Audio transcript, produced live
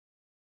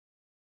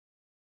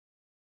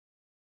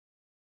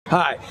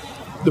Hi.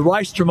 The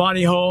Rice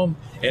Tremonti home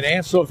and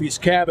Aunt Sophie's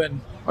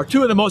cabin are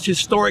two of the most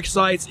historic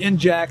sites in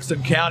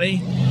Jackson County.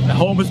 The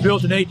home was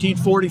built in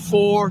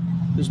 1844.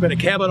 There's been a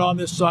cabin on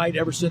this site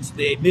ever since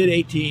the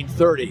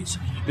mid-1830s.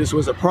 This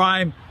was a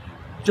prime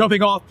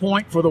jumping off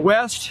point for the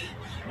West,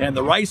 and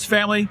the Rice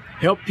family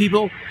helped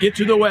people get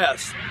to the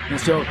West.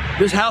 And so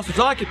this house was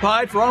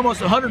occupied for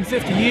almost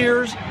 150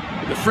 years.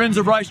 The Friends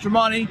of Rice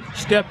Tremonti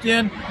stepped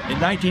in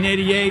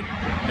 1988,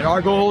 and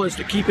our goal is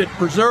to keep it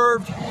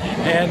preserved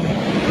and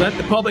let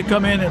the public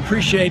come in and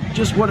appreciate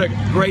just what a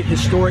great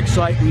historic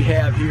site we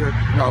have here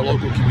in our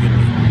local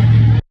community.